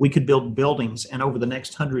 We could build buildings, and over the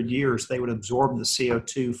next 100 years, they would absorb the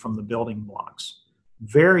CO2 from the building blocks.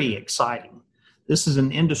 Very exciting. This is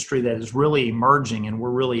an industry that is really emerging, and we're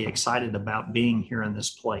really excited about being here in this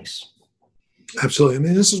place. Absolutely. I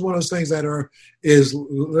mean, this is one of those things that is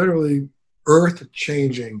literally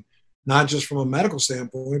earth-changing, not just from a medical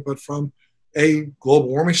standpoint, but from a global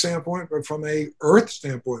warming standpoint, but from a earth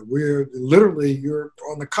standpoint. You're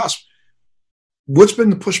on the cusp. What's been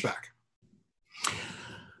the pushback?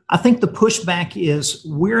 I think the pushback is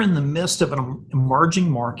we're in the midst of an emerging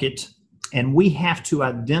market, and we have to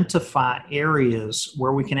identify areas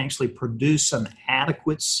where we can actually produce an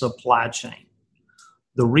adequate supply chain.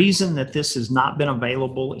 The reason that this has not been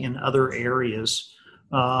available in other areas,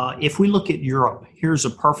 if we look at Europe, here's a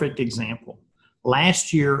perfect example.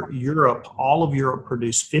 Last year, all of Europe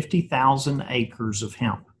produced 50,000 acres of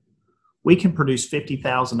hemp. We can produce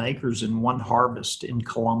 50,000 acres in one harvest in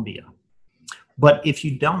Colombia. But if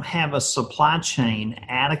you don't have a supply chain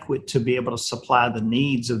adequate to be able to supply the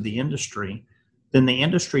needs of the industry, then the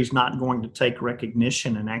industry is not going to take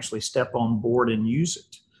recognition and actually step on board and use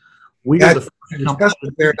it.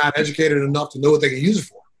 They're not educated enough to know what they can use it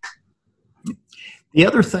for. The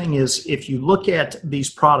other thing is, if you look at these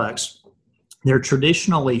products, they're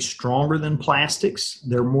traditionally stronger than plastics,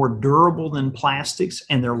 they're more durable than plastics,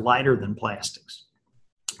 and they're lighter than plastics.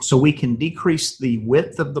 So we can decrease the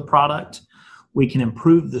width of the product, we can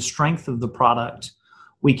improve the strength of the product,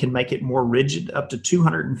 we can make it more rigid, up to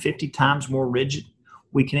 250 times more rigid.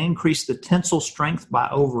 We can increase the tensile strength by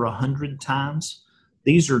over 100 times.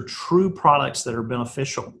 These are true products that are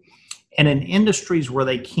beneficial. And in industries where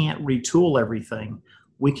they can't retool everything,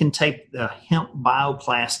 we can take the hemp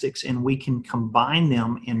bioplastics and we can combine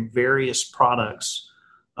them in various products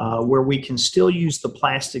where we can still use the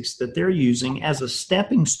plastics that they're using as a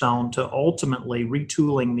stepping stone to ultimately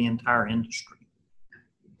retooling the entire industry.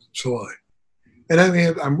 Absolutely. And I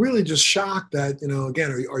mean, I'm really just shocked that,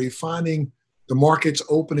 again, are you finding the markets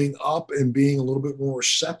opening up and being a little bit more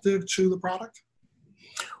receptive to the product?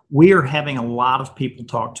 We are having a lot of people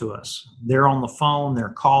talk to us. They're on the phone, they're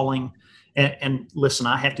calling. And listen,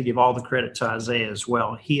 I have to give all the credit to Isaiah as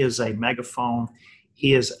well. He is a megaphone.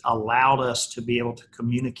 He has allowed us to be able to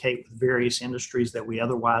communicate with various industries that we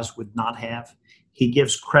otherwise would not have. He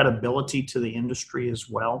gives credibility to the industry as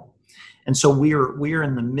well. And so we are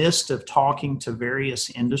in the midst of talking to various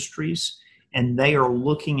industries, and they are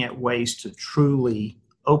looking at ways to truly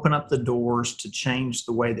open up the doors to change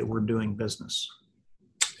the way that we're doing business.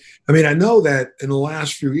 I mean, I know that in the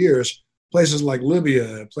last few years, places like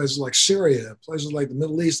Libya, places like Syria, places like the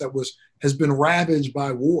Middle East has been ravaged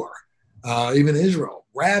by war. Even Israel,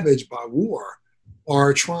 ravaged by war,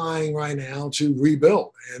 are trying right now to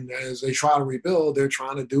rebuild. And as they try to rebuild, they're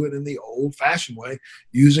trying to do it in the old-fashioned way,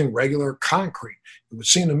 using regular concrete. It would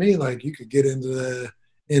seem to me like you could get into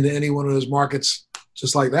any one of those markets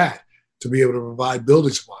just like that to be able to provide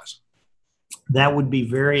building supplies. That would be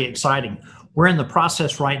very exciting. We're in the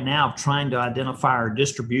process right now of trying to identify our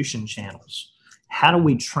distribution channels. How do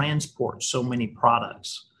we transport so many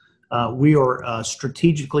products? We are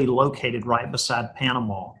strategically located right beside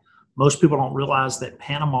Panama. Most people don't realize that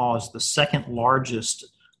Panama is the second largest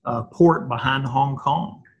port behind Hong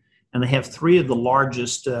Kong. And they have three of the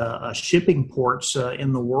largest shipping ports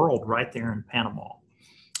in the world right there in Panama.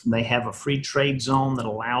 They have a free trade zone that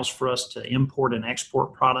allows for us to import and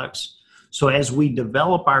export products. So as we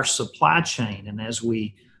develop our supply chain and as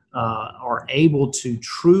we are able to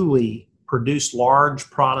truly produce large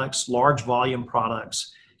products, large volume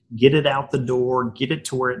products, get it out the door, get it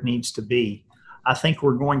to where it needs to be, I think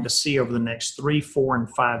we're going to see over the next 3, 4, and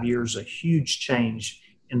 5 years a huge change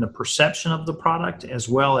in the perception of the product as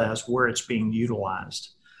well as where it's being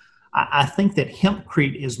utilized. I think that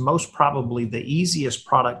hempcrete is most probably the easiest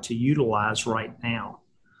product to utilize right now.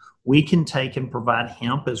 We can take and provide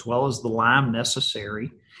hemp as well as the lime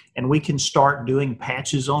necessary, and we can start doing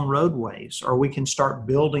patches on roadways, or we can start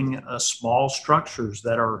building small structures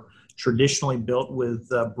that are traditionally built with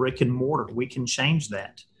brick and mortar. We can change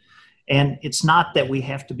that. And it's not that we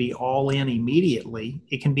have to be all in immediately.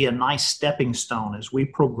 It can be a nice stepping stone as we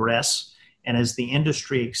progress and as the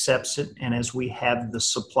industry accepts it, and as we have the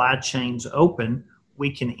supply chains open, we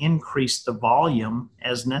can increase the volume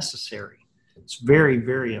as necessary. It's a very,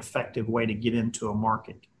 very effective way to get into a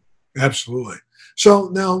market. Absolutely. So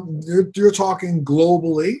now you're talking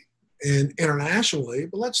globally and internationally,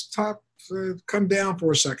 but let's come down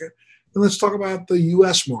for a second and let's talk about the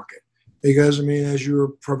U.S. market. Because, I mean, as you're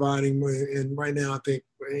providing, and right now I think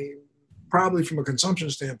probably from a consumption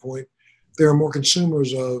standpoint, there are more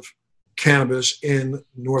consumers of cannabis in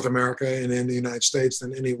North America and in the United States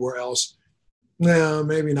than anywhere else. No,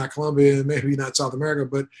 maybe not Colombia, maybe not South America,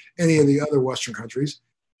 but any of the other Western countries.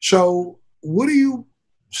 So what do you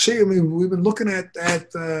see? I mean, we've been looking at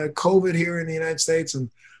COVID here in the United States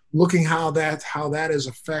and looking how that's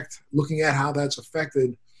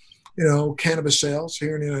affected, cannabis sales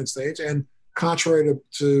here in the United States. And contrary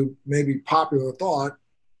to maybe popular thought,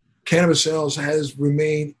 cannabis sales has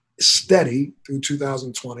remained steady through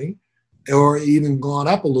 2020, or even gone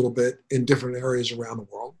up a little bit in different areas around the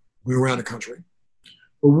world, around the country.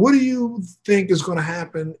 But what do you think is going to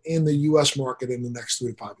happen in the U.S. market in the next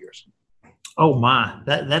 3 to 5 years? Oh my,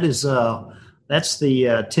 that's the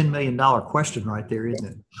 $10 million question right there, isn't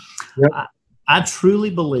it? Yep. I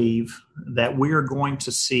truly believe that we are going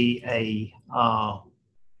to see a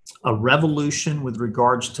revolution with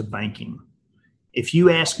regards to banking. If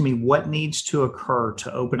you ask me what needs to occur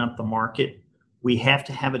to open up the market, we have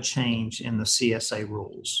to have a change in the CSA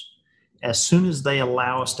rules. As soon as they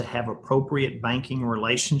allow us to have appropriate banking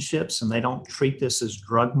relationships and they don't treat this as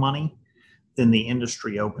drug money, then the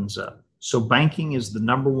industry opens up. So banking is the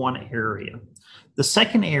number one area. The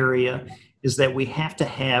second area is that we have to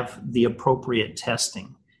have the appropriate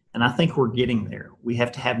testing. And I think we're getting there. We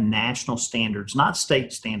have to have national standards, not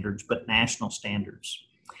state standards, but national standards.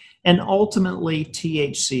 And ultimately,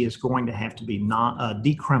 THC is going to have to be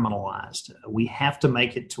decriminalized. We have to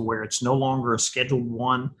make it to where it's no longer a Scheduled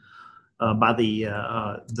I by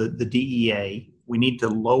the DEA. We need to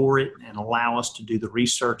lower it and allow us to do the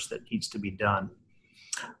research that needs to be done.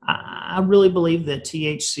 I really believe that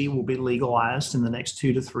THC will be legalized in the next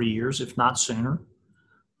 2 to 3 years, if not sooner.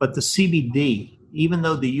 But the CBD, even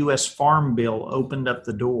though the U.S. Farm Bill opened up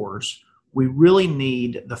the doors, we really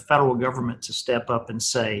need the federal government to step up and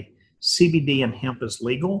say CBD and hemp is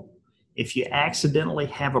legal. If you accidentally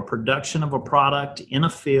have a production of a product in a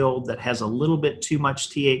field that has a little bit too much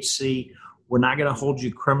THC, we're not going to hold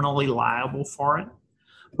you criminally liable for it.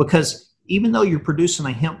 Because even though you're producing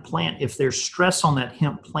a hemp plant, if there's stress on that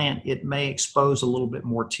hemp plant, it may expose a little bit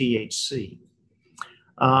more THC.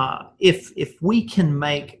 If we can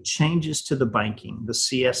make changes to the banking, the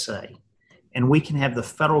CSA, and we can have the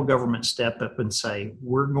federal government step up and say,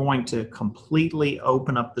 we're going to completely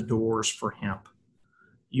open up the doors for hemp,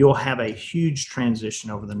 you'll have a huge transition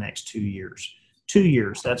over the next 2 years. 2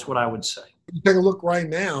 years, that's what I would say. Take a look right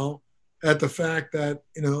now at the fact that,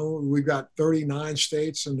 we've got 39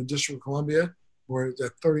 states in the District of Columbia, or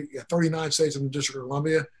 39 states in the District of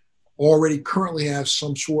Columbia already currently have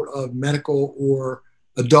some sort of medical or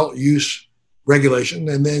adult use regulation.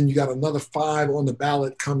 And then you got another 5 on the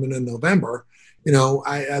ballot coming in November.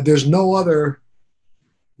 There's no other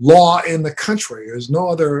law in the country. There's no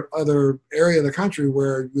other area of the country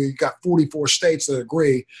where we got 44 states that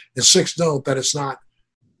agree and 6 don't, that it's not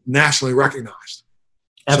nationally recognized.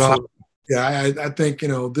 Absolutely. So, I think,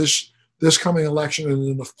 this coming election and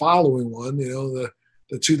then the following one,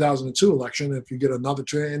 the 2002 election, if you get another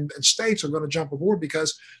trend, and states are going to jump aboard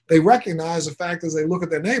because they recognize the fact as they look at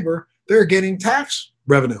their neighbor, they're getting tax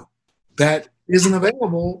revenue that isn't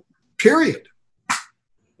available, period.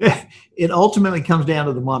 It ultimately comes down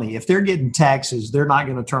to the money. If they're getting taxes, they're not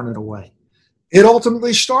going to turn it away. It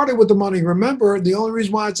ultimately started with the money. Remember, the only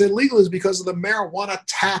reason why it's illegal is because of the Marijuana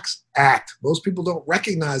Tax Act. Most people don't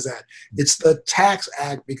recognize that. It's the Tax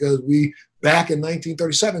Act because we, back in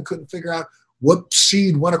 1937, couldn't figure out what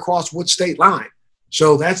seed went across what state line.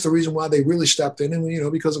 So that's the reason why they really stepped in.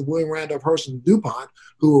 And, because of William Randolph Hearst and DuPont,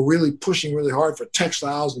 who were really pushing really hard for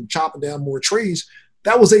textiles and chopping down more trees,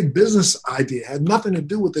 that was a business idea. It had nothing to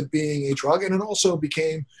do with it being a drug. And it also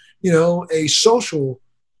became, a social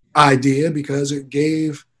idea because it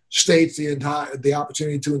gave states the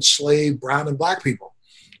opportunity to enslave brown and black people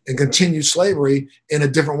and continue slavery in a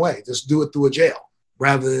different way. Just do it through a jail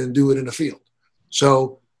rather than do it in a field.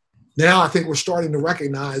 So now I think we're starting to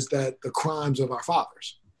recognize that the crimes of our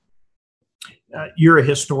fathers. You're a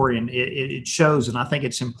historian. It shows, and I think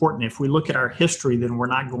it's important. If we look at our history, then we're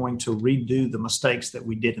not going to redo the mistakes that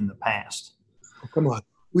we did in the past. Oh, come on.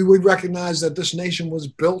 We would recognize that this nation was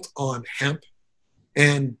built on hemp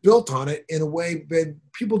and built on it in a way that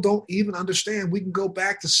people don't even understand. We can go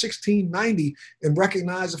back to 1690 and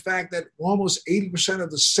recognize the fact that almost 80% of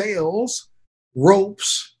the sales,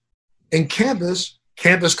 ropes, and canvas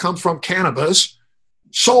comes from cannabis,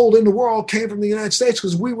 sold in the world came from the United States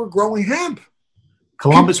because we were growing hemp.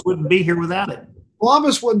 Columbus wouldn't be here without it.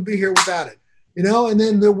 Columbus wouldn't be here without it, and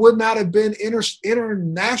then there would not have been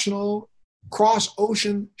international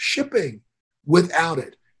cross-ocean shipping without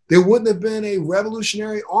it. There wouldn't have been a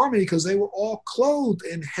revolutionary army because they were all clothed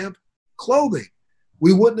in hemp clothing.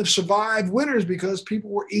 We wouldn't have survived winters because people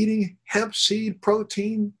were eating hemp seed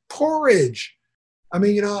protein porridge. I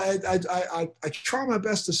mean, I try my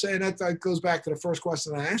best to say, and that goes back to the first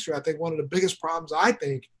question I asked you. I think one of the biggest problems, I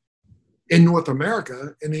think, in North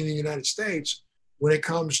America and in the United States when it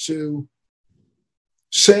comes to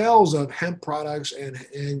sales of hemp products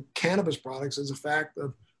and cannabis products is the fact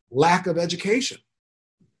of lack of education.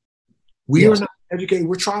 We are not educated.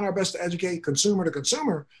 We're trying our best to educate consumer to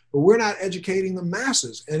consumer, but we're not educating the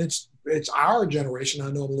masses. And it's our generation.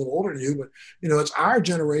 I know I'm a little older than you, but it's our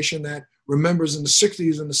generation that remembers in the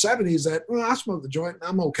 60s and the 70s that, I smoked the joint and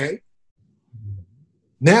I'm okay.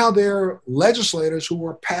 Now there are legislators who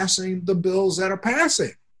are passing the bills that are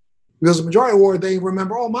passing because the majority of they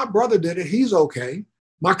remember, my brother did it, he's okay.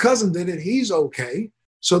 My cousin did it, he's okay.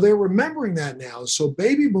 So they're remembering that now. So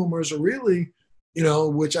baby boomers are really,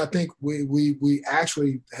 which I think we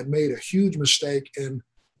actually have made a huge mistake in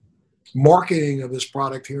marketing of this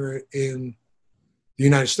product here in the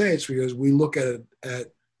United States because we look at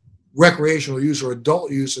recreational use or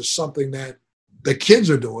adult use as something that the kids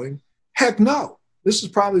are doing. Heck no. This is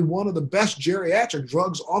probably one of the best geriatric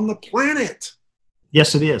drugs on the planet.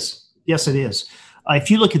 Yes, it is. Yes, it is.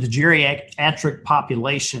 If you look at the geriatric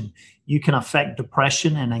population, you can affect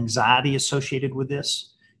depression and anxiety associated with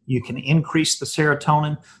this. You can increase the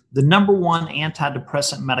serotonin. The number one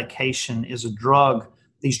antidepressant medication is a drug.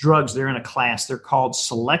 These drugs, they're in a class. They're called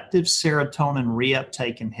selective serotonin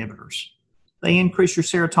reuptake inhibitors. They increase your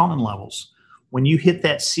serotonin levels. When you hit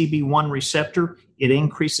that CB1 receptor, it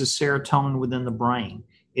increases serotonin within the brain.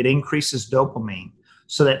 It increases dopamine.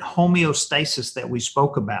 So that homeostasis that we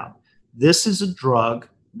spoke about, this is a drug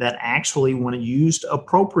that actually, when used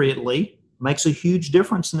appropriately, makes a huge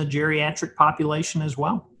difference in the geriatric population as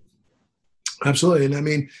well. Absolutely. And I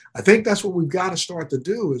mean, I think that's what we've got to start to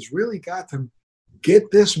do is really got to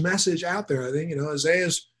get this message out there. I think,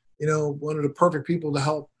 Isaiah's, one of the perfect people to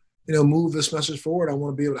help, move this message forward. I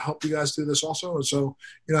want to be able to help you guys do this also. And so,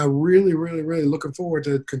 I'm really, really, really looking forward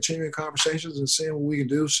to continuing conversations and seeing what we can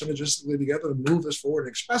do synergistically together to move this forward,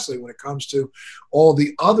 and especially when it comes to all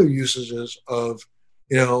the other usages of,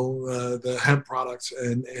 the hemp products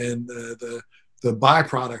and the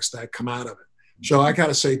byproducts that come out of it. So I got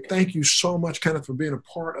to say thank you so much, Kenneth, for being a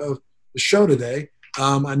part of the show today.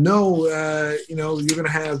 I know, you're going to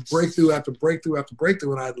have breakthrough after breakthrough after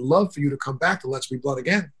breakthrough, and I'd love for you to come back to Let's Be Blunt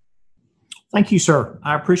again. Thank you, sir.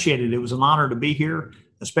 I appreciate it. It was an honor to be here,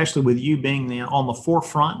 especially with you being on the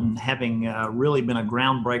forefront and having really been a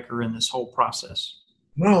groundbreaker in this whole process.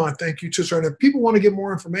 No, I thank you too, sir. And if people want to get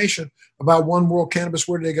more information about One World Cannabis,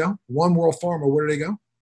 where do they go? One World Pharma, where do they go?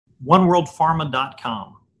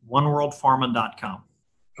 OneWorldPharma.com. OneWorldPharma.com.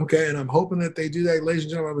 Okay, and I'm hoping that they do that, ladies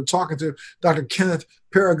and gentlemen. I've been talking to Dr. Kenneth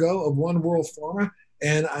Perigo of One World Pharma,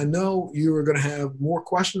 and I know you are going to have more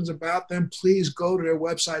questions about them. Please go to their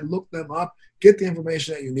website, look them up, get the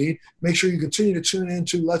information that you need. Make sure you continue to tune in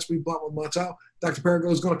to Let's Be Blunt with Montel. Dr.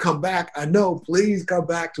 Perigo is going to come back. I know. Please come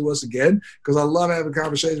back to us again because I love having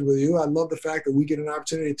conversations with you. I love the fact that we get an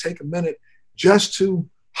opportunity to take a minute just to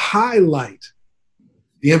highlight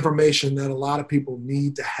the information that a lot of people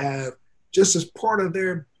need to have just as part of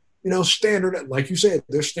their, standard, like you said,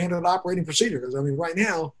 their standard operating procedure. Because, right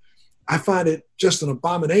now, I find it just an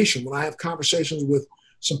abomination when I have conversations with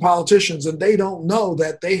some politicians and they don't know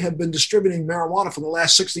that they have been distributing marijuana for the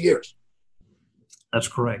last 60 years. That's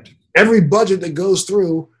correct. Every budget that goes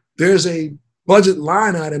through, there's a budget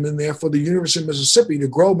line item in there for the University of Mississippi to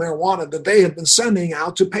grow marijuana that they have been sending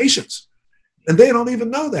out to patients. And they don't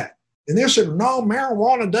even know that. And they're saying, no,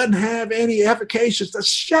 marijuana doesn't have any efficacious.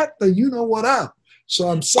 Shut the you-know-what up. So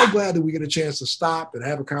I'm so glad that we get a chance to stop and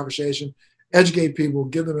have a conversation, educate people,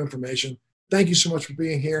 give them information. Thank you so much for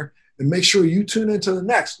being here. And make sure you tune into the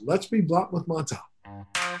next Let's Be Blunt with Montel.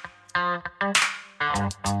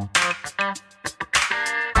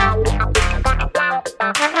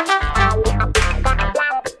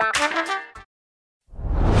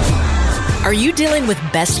 Are you dealing with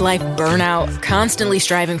best life burnout, constantly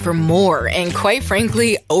striving for more, and quite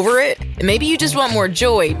frankly, over it? Maybe you just want more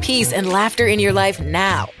joy, peace, and laughter in your life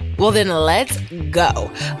now. Well, then let's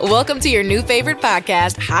go. Welcome to your new favorite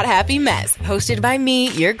podcast, Hot Happy Mess, hosted by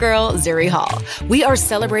me, your girl, Zuri Hall. We are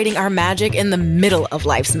celebrating our magic in the middle of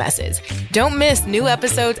life's messes. Don't miss new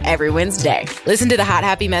episodes every Wednesday. Listen to the Hot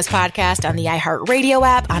Happy Mess podcast on the iHeartRadio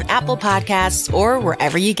app, on Apple Podcasts, or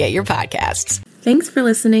wherever you get your podcasts. Thanks for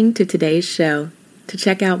listening to today's show. To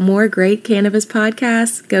check out more great cannabis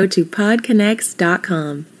podcasts, go to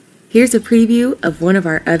podconnects.com. Here's a preview of one of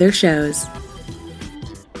our other shows.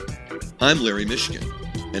 I'm Larry Michigan,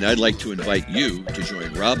 and I'd like to invite you to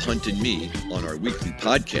join Rob Hunt and me on our weekly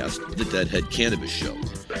podcast, The Deadhead Cannabis Show.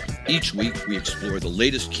 Each week, we explore the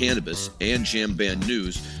latest cannabis and jam band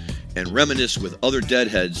news and reminisce with other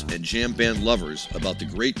Deadheads and jam band lovers about the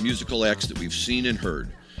great musical acts that we've seen and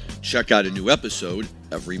heard. Check out a new episode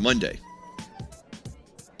every Monday.